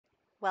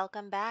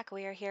Welcome back.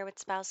 We are here with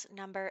spouse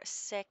number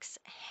 6,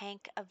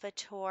 Hank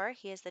Vitor.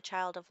 He is the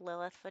child of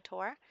Lilith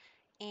Vitor,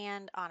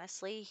 and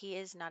honestly, he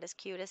is not as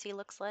cute as he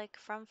looks like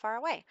from far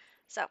away.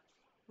 So,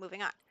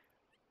 moving on.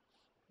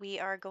 We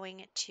are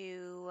going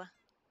to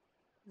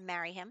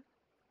marry him.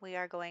 We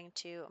are going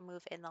to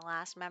move in the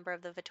last member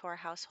of the Vitor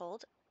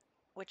household,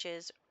 which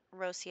is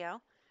Rocio,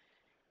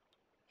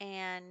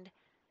 and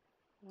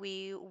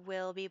we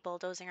will be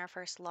bulldozing our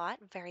first lot.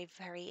 Very,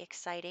 very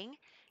exciting.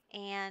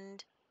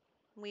 And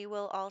we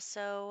will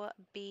also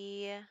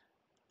be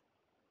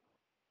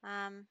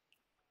um,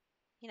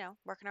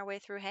 working our way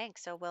through Hank.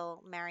 So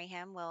we'll marry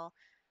him, we'll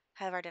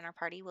have our dinner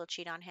party, we'll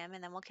cheat on him,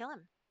 and then we'll kill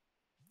him.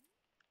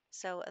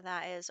 So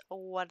that is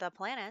what the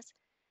plan is.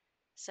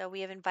 So we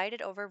have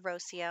invited over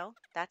Rocio.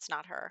 That's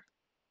not her.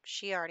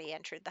 She already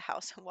entered the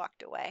house and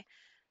walked away.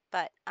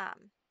 But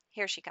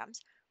here she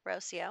comes.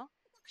 Rocio.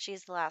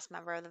 She's the last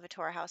member of the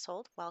Vittora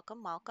household.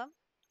 Welcome, welcome.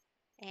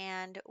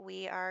 And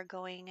we are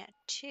going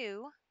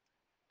to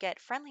get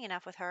friendly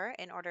enough with her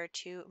in order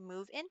to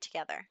move in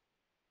together.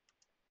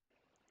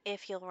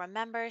 If you'll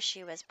remember,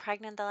 she was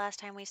pregnant the last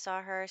time we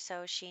saw her,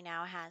 so she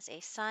now has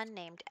a son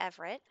named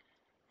Everett,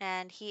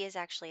 and he is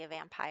actually a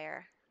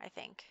vampire, I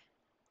think.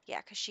 Yeah,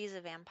 because she's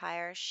a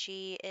vampire.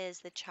 She is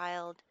the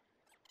child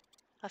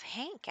of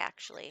Hank,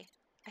 actually.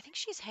 I think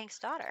she's Hank's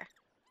daughter.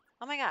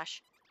 Oh my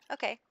gosh.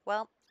 Okay,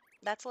 well,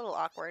 that's a little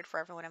awkward for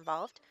everyone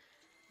involved,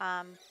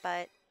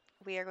 but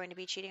we are going to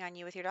be cheating on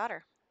you with your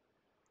daughter.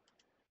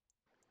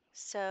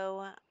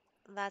 So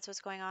that's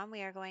what's going on.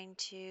 We are going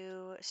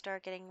to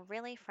start getting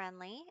really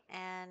friendly,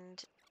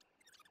 and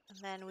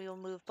then we will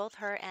move both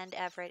her and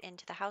Everett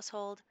into the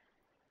household.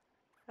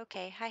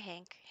 Okay, hi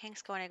Hank.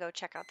 Hank's going to go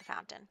check out the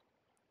fountain.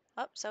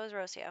 Oh, so is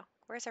Rocio.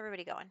 Where's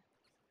everybody going?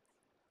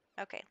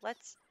 Okay,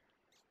 let's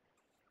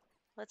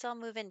all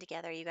move in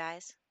together, you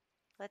guys.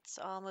 Let's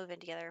all move in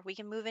together. We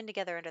can move in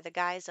together under the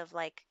guise of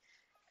like,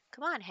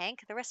 come on,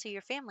 Hank, the rest of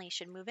your family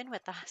should move in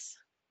with us.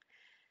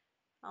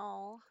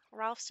 Oh,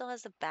 Ralph still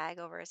has the bag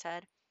over his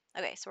head.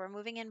 Okay, so we're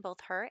moving in both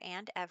her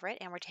and Everett,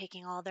 and we're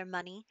taking all their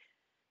money.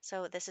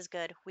 So this is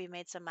good. We've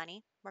made some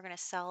money. We're going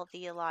to sell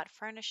the lot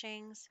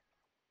furnishings,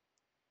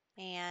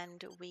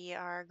 and we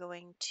are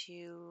going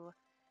to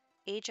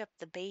age up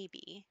the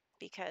baby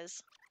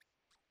because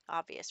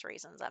obvious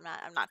reasons. I'm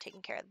not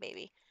taking care of the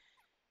baby.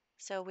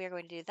 So we are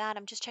going to do that.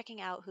 I'm just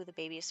checking out who the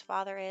baby's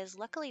father is.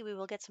 Luckily, we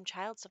will get some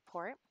child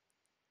support,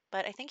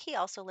 but I think he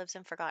also lives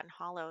in Forgotten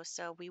Hollow,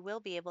 so we will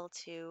be able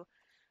to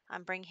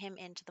bring him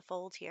into the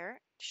fold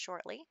here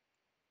shortly.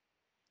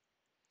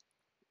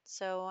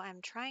 So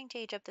I'm trying to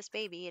age up this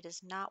baby. It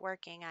is not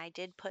working. I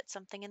did put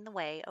something in the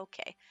way.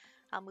 Okay,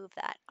 I'll move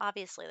that.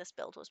 Obviously, this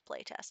build was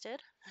play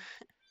tested.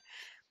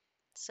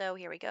 So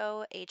here we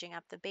go, aging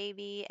up the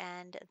baby,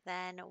 and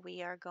then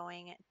we are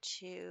going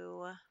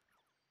to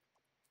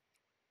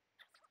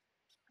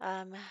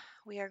um,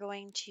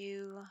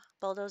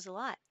 bulldoze a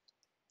lot.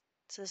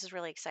 So this is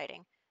really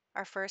exciting.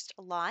 Our first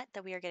lot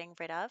that we are getting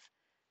rid of,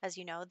 as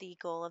you know, the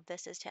goal of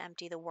this is to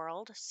empty the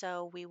world.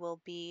 So we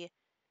will be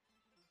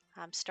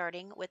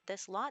starting with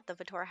this lot, the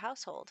Vitor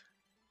household.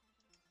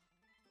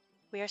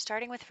 We are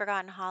starting with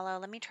Forgotten Hollow.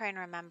 Let me try and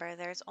remember.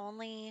 There's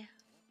only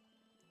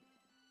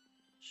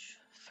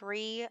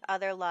 3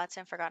 other lots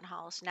in Forgotten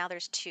Hollow. So now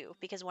there's 2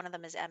 because one of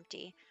them is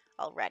empty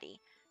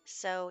already.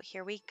 So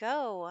here we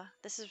go.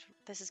 This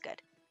is good.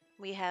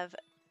 We have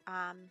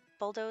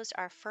bulldozed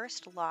our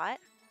first lot.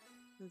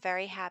 I'm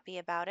very happy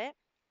about it.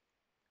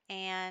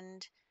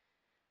 And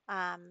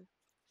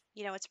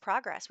it's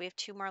progress. We have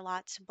 2 more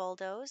lots to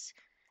bulldoze,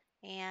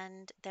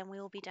 and then we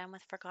will be done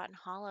with Forgotten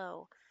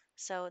Hollow.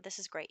 So this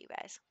is great, you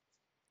guys.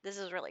 This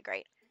is really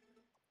great.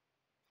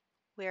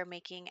 We are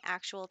making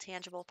actual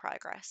tangible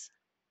progress.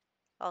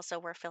 Also,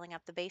 we're filling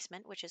up the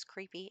basement, which is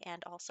creepy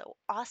and also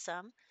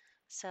awesome.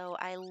 So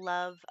I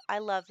love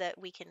that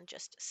we can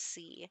just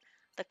see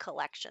the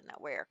collection that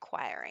we're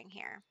acquiring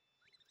here.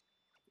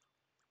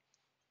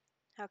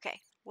 Okay,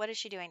 what is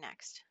she doing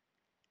next?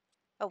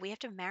 Oh, we have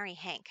to marry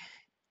Hank.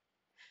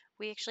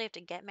 We actually have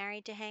to get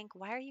married to Hank.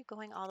 Why are you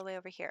going all the way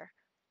over here?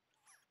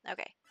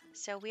 Okay,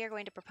 so we are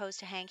going to propose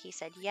to Hank. He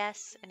said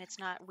yes, and it's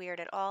not weird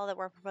at all that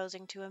we're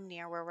proposing to him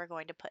near where we're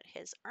going to put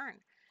his urn.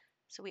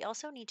 So we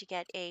also need to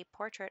get a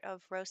portrait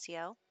of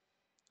Rocio.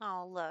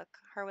 Oh, look,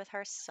 her with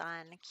her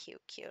son.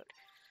 Cute, cute.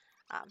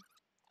 Um,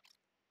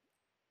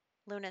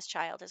 Luna's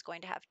child is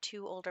going to have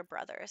 2 older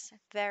brothers.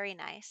 Very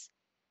nice.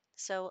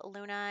 So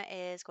Luna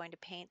is going to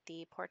paint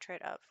the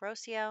portrait of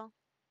Rocio,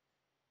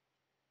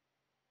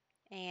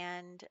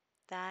 and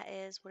that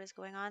is what is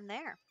going on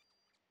there.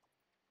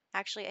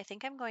 Actually, I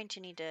think I'm going to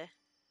need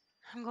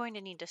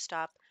to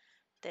stop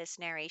this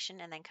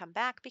narration and then come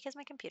back because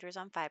my computer is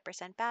on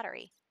 5%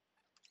 battery.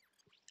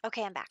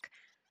 Okay, I'm back.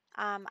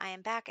 I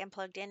am back and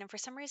plugged in, and for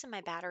some reason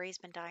my battery's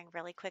been dying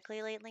really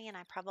quickly lately, and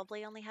I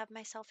probably only have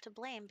myself to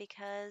blame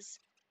because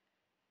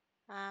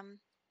um,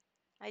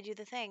 I do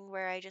the thing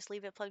where I just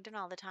leave it plugged in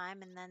all the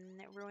time and then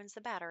it ruins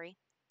the battery.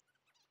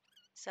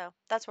 So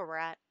that's where we're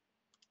at.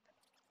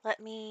 Let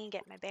me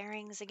get my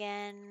bearings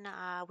again.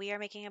 We are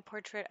making a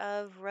portrait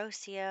of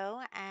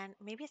Rocio, and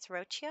maybe it's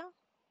Rocio?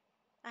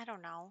 I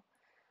don't know.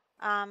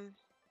 Um,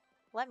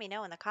 Let me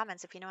know in the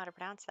comments if you know how to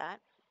pronounce that.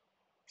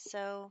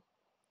 So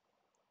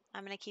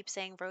I'm going to keep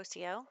saying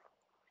Rocio.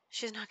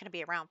 She's not going to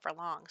be around for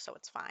long, so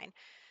it's fine.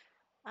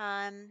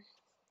 Um,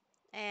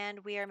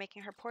 and we are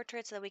making her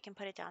portrait so that we can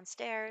put it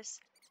downstairs.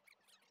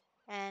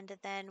 And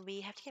then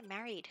we have to get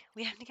married.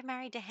 We have to get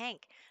married to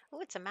Hank.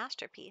 Oh, it's a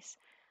masterpiece.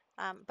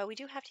 But we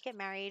do have to get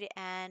married,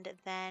 and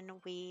then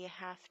we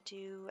have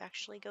to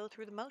actually go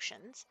through the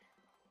motions.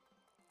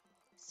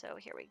 So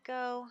here we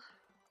go.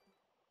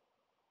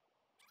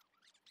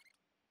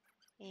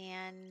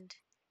 And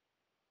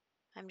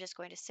I'm just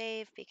going to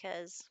save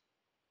because,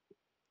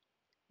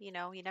 you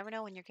know, you never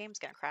know when your game's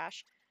going to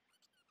crash.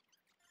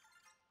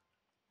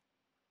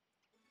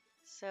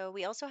 So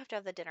we also have to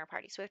have the dinner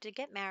party. So we have to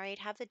get married,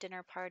 have the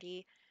dinner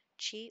party,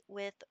 cheat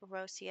with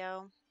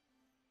Rocio,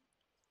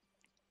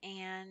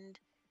 and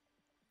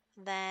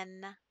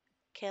then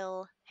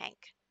kill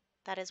Hank.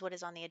 That is what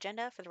is on the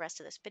agenda for the rest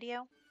of this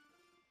video.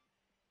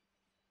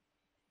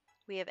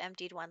 We have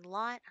emptied one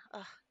lot.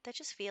 Ugh, that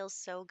just feels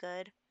so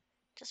good.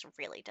 Just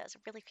really does.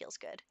 It really feels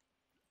good.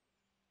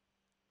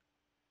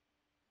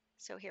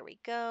 So here we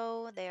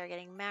go. They are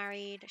getting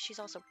married. She's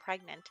also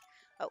pregnant.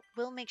 Oh,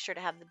 we'll make sure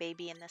to have the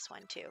baby in this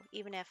one too,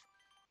 even if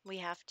we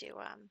have to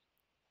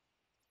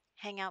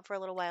hang out for a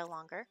little while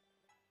longer.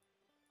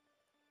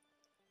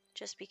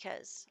 Just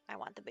because I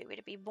want the baby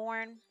to be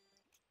born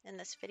in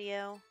this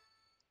video.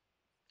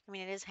 I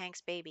mean, it is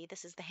Hank's baby.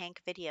 This is the Hank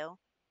video.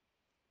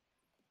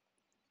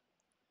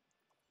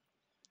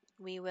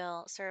 We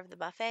will serve the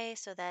buffet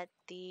so that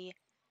the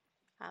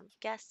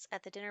guests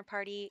at the dinner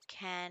party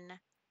can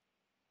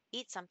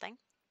eat something.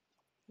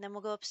 And then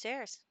we'll go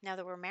upstairs. Now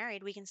that we're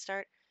married, we can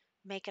start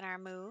making our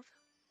move.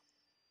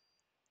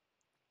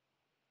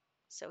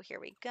 So here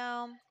we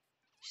go.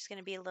 She's going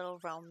to be a little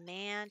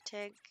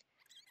romantic.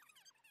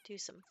 Do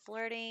some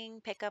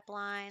flirting, pickup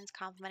lines,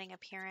 complimenting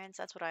appearance.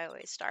 That's what I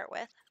always start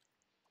with.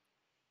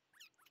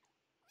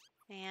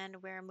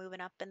 And we're moving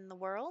up in the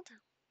world.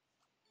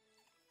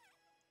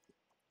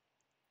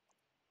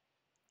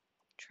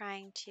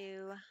 Trying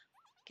to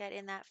get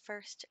in that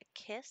first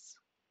kiss.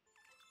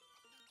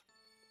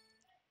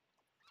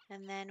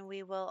 And then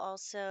we will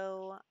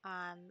also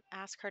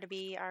ask her to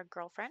be our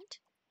girlfriend.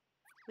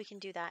 We can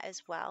do that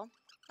as well.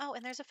 Oh,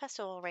 and there's a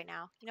festival right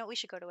now. You know what? We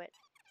should go to it.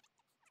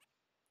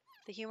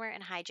 The Humor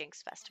and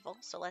Hijinks Festival.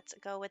 So let's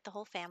go with the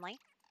whole family.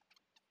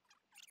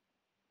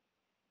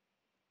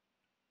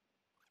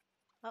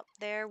 Oh,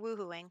 they're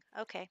woohooing.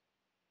 Okay.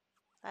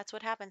 That's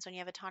what happens when you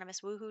have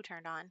autonomous woohoo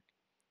turned on.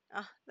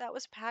 Oh, that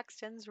was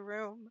Paxton's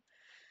room.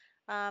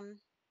 Um,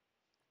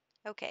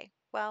 okay.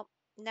 Well,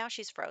 now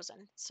she's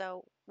frozen.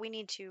 So we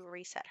need to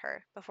reset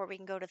her before we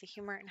can go to the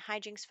Humor and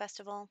Hijinks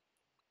Festival.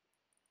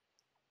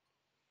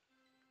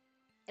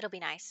 It'll be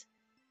nice.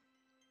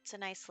 It's a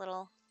nice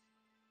little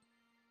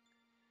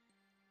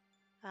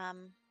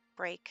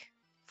break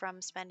from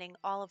spending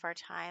all of our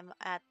time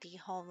at the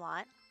home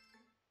lot.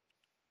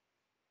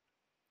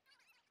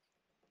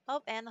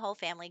 Oh, and the whole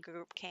family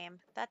group came.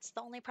 That's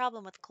the only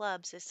problem with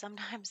clubs is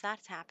sometimes that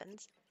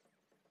happens.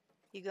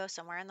 You go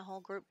somewhere and the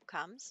whole group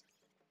comes.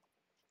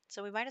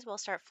 So we might as well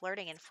start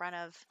flirting in front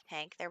of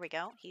Hank. There we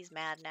go. He's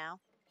mad now.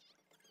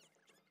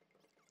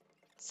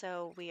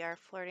 So we are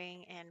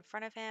flirting in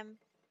front of him.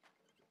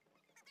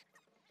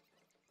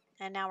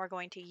 And now we're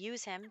going to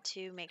use him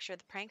to make sure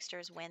the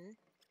pranksters win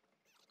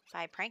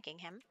by pranking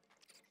him.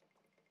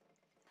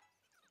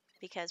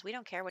 Because we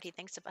don't care what he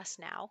thinks of us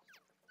now.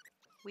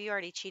 We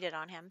already cheated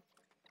on him.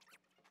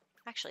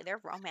 Actually, their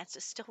romance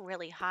is still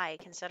really high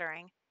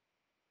considering.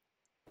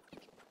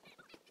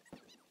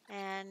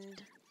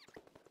 And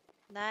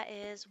that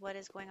is what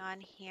is going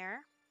on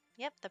here.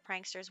 Yep, the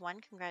pranksters won.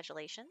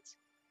 Congratulations.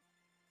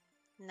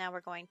 Now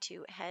we're going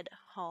to head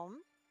home.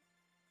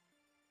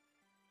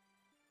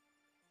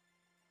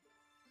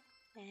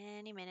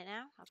 Any minute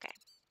now? Okay.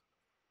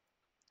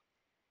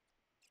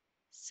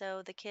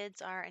 So the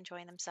kids are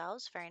enjoying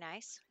themselves. Very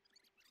nice.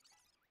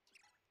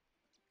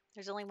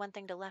 There's only one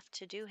thing left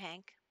to do,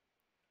 Hank.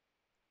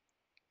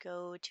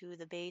 Go to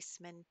the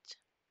basement.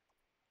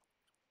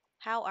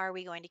 How are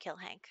we going to kill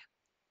Hank?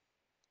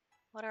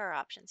 What are our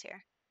options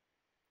here?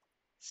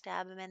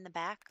 Stab him in the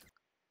back.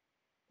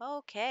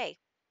 Okay.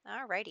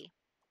 Alrighty.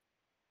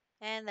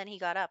 And then he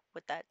got up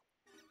with that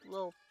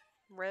little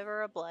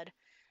river of blood.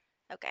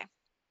 Okay.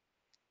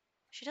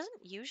 She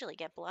doesn't usually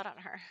get blood on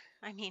her.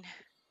 I mean,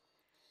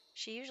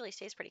 she usually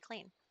stays pretty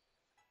clean.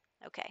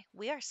 Okay,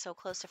 we are so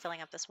close to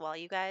filling up this wall,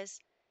 you guys.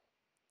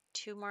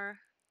 2 more.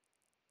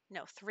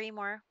 No, 3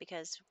 more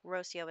because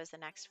Rocio is the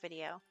next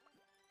video.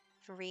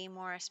 3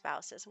 more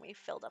spouses and we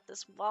filled up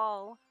this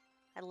wall.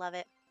 I love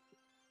it.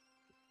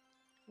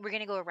 We're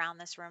going to go around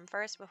this room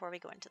first before we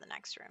go into the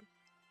next room.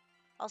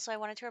 Also, I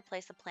wanted to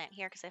replace the plant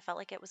here because I felt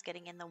like it was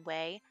getting in the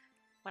way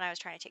when I was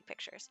trying to take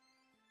pictures.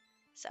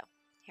 So,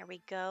 here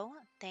we go.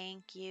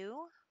 Thank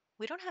you.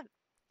 We don't have...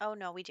 Oh,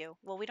 no, we do.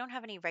 Well, we don't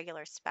have any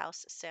regular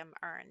spouse sim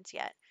urns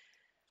yet.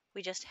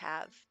 We just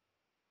have,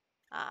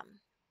 um,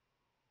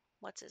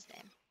 what's his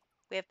name?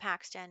 We have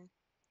Paxton,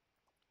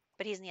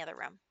 but he's in the other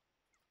room.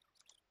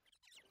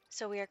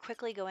 So we are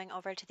quickly going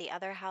over to the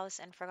other house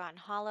in Forgotten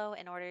Hollow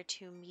in order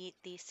to meet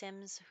the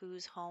Sims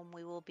whose home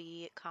we will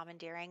be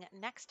commandeering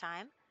next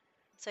time.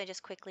 So I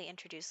just quickly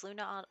introduce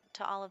Luna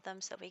to all of them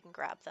so that we can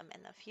grab them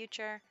in the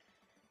future.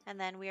 And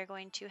then we are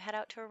going to head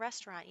out to a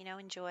restaurant,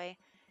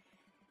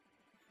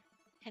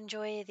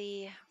 enjoy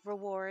the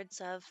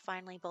rewards of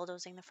finally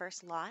bulldozing the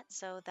first lot.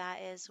 So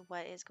that is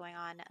what is going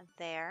on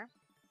there.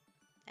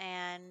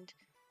 And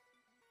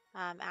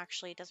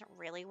actually, it doesn't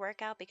really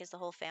work out because the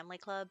whole family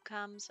club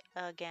comes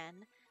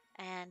again,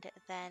 and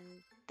then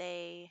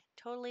they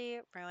totally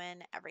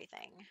ruin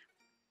everything.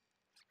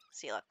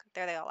 See, look,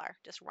 there they all are,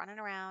 just running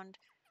around.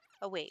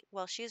 Oh wait,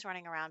 well she's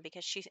running around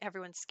because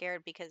everyone's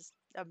scared because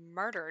a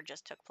murder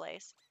just took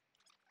place.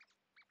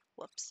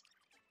 Whoops.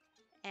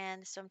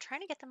 And so I'm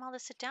trying to get them all to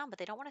sit down, but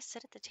they don't want to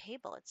sit at the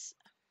table. It's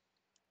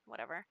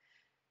whatever.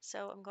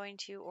 So I'm going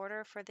to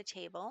order for the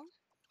table,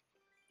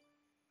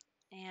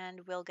 and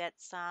we'll get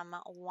some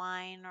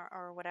wine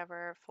or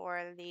whatever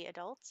for the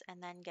adults,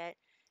 and then get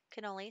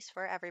cannolis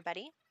for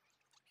everybody.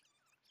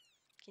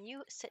 Can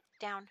you sit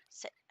down?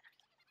 Sit.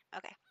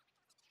 Okay.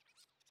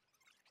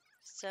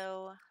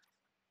 So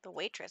the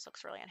waitress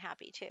looks really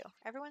unhappy too.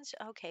 Everyone's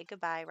okay.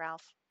 Goodbye,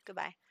 Ralph.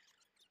 Goodbye.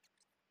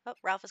 Oh,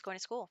 Ralph is going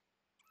to school.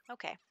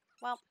 Okay.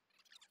 Well,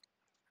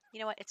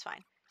 you know what? It's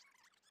fine.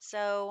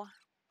 So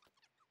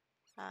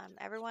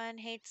everyone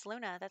hates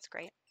Luna. That's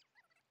great.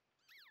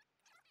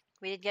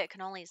 We did get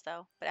cannolis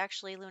though, but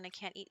actually Luna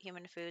can't eat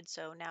human food,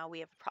 so now we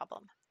have a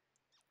problem.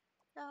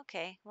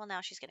 Okay, well now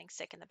she's getting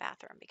sick in the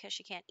bathroom because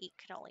she can't eat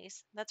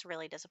cannolis. That's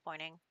really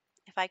disappointing.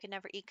 If I could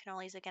never eat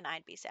cannolis again,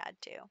 I'd be sad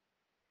too.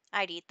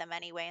 I'd eat them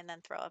anyway and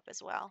then throw up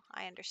as well.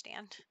 I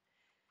understand.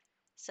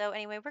 So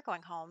anyway, we're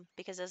going home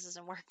because this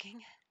isn't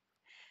working.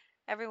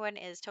 Everyone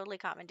is totally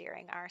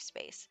commandeering our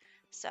space.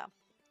 So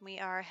we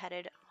are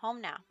headed home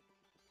now.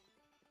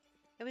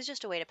 It was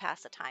just a way to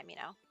pass the time.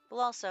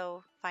 We'll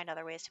also find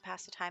other ways to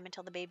pass the time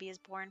until the baby is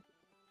born.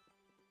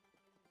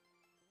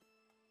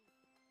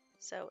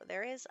 So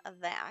there is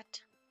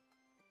that.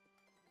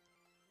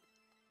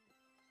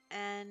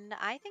 And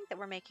I think that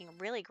we're making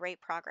really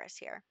great progress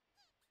here.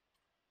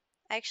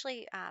 I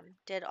actually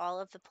did all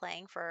of the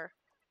playing for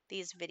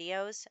these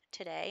videos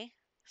today.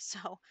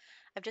 So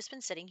I've just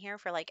been sitting here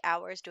for like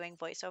hours doing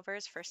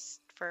voiceovers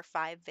for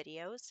 5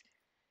 videos.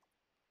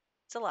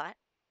 It's a lot,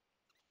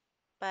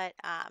 but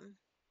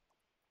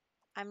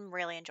I'm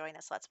really enjoying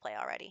this Let's Play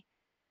already.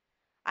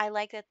 I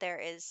like that there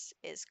is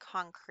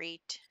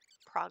concrete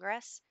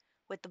progress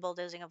with the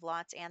bulldozing of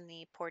lots and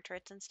the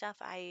portraits and stuff.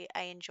 I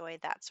enjoy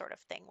that sort of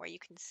thing where you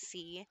can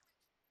see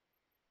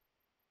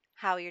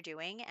how you're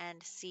doing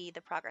and see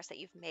the progress that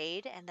you've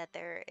made and that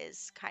there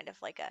is kind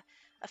of like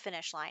a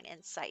finish line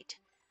in sight.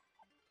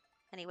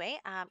 Anyway,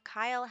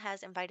 Kyle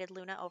has invited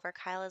Luna over.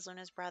 Kyle is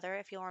Luna's brother,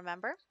 if you'll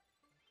remember.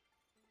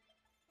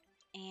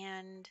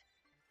 And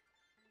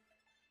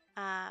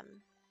um,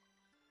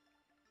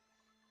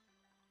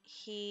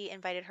 he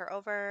invited her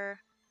over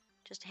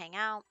just to hang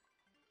out.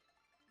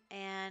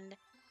 And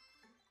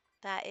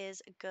that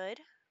is good.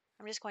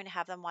 I'm just going to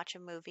have them watch a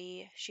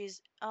movie.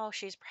 She's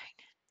pregnant.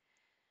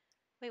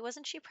 Wait,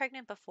 wasn't she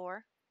pregnant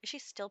before? Is she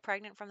still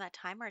pregnant from that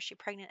time, or is she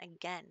pregnant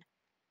again?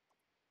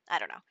 I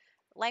don't know.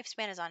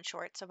 Lifespan is on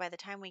short, so by the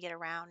time we get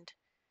around,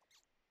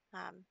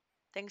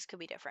 things could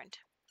be different.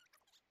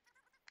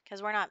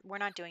 Because we're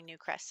not doing New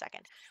Crest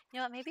second. You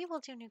know what? Maybe we'll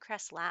do New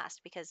Crest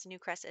last because New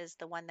Crest is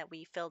the one that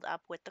we filled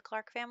up with the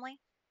Clark family.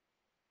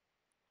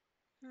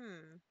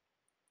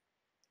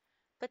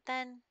 But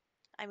then,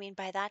 I mean,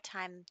 by that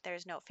time,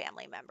 there's no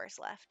family members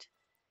left.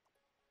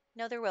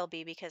 No, there will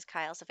be because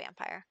Kyle's a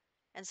vampire,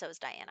 and so is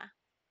Diana.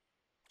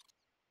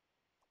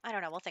 I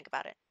don't know. We'll think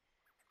about it.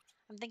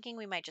 I'm thinking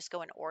we might just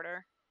go in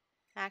order,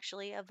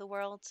 actually, of the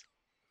worlds.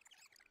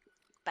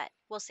 But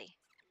we'll see.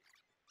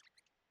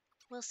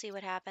 We'll see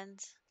what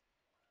happens.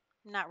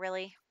 I'm not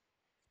really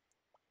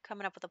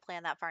coming up with a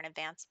plan that far in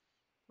advance.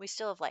 We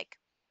still have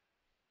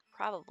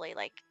probably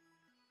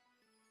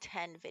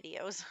 10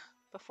 videos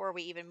before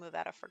we even move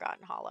out of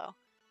Forgotten Hollow.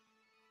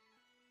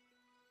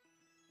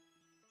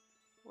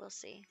 We'll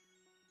see.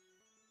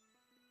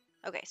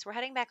 Okay, so we're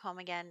heading back home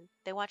again.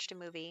 They watched a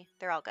movie.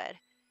 They're all good.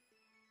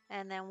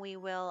 And then we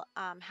will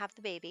have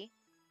the baby.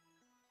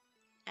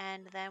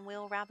 And then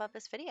we'll wrap up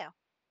this video.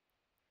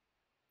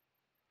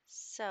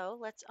 So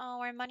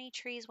oh, our money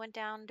trees went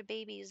down to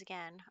babies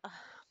again. Ugh,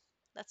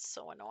 that's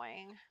so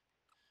annoying.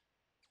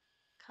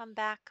 Come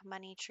back,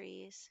 money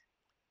trees.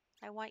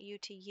 I want you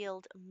to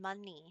yield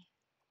money.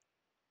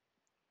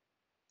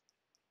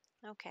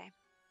 Okay.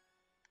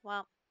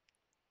 Well,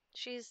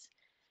 she's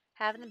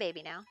having the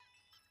baby now.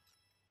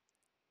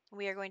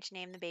 We are going to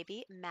name the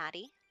baby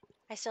Maddie.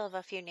 I still have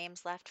a few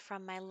names left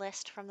from my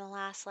list from the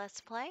last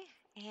Let's Play.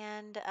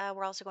 And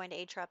we're also going to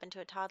age her up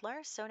into a toddler.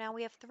 So now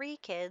we have 3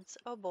 kids.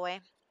 Oh boy.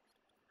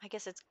 I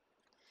guess it's,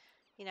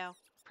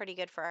 pretty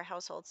good for our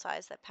household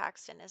size that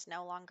Paxton is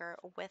no longer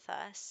with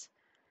us.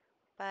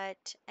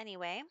 But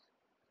anyway,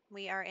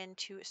 we are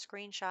into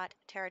screenshot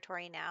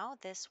territory now.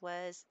 This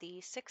was the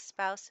sixth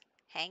spouse,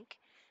 Hank,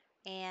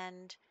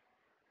 and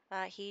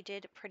he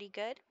did pretty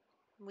good.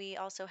 We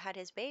also had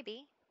his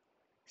baby.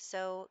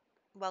 So,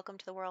 welcome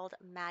to the world,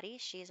 Maddie.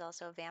 She's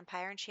also a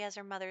vampire and she has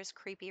her mother's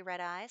creepy red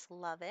eyes.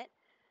 Love it.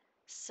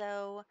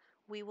 So,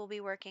 we will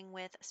be working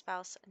with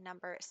spouse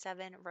number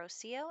 7,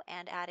 Rocio,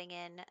 and adding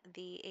in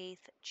the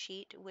 8th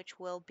cheat, which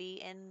will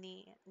be in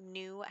the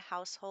new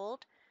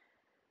household.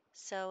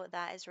 So,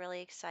 that is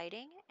really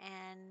exciting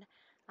and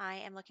I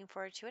am looking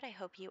forward to it. I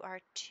hope you are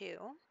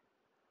too.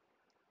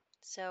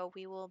 So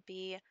we will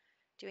be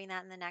doing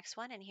that in the next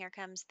one. And here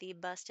comes the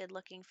busted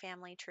looking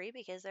family tree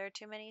because there are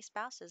too many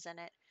spouses in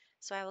it.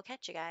 So I will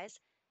catch you guys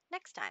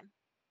next time.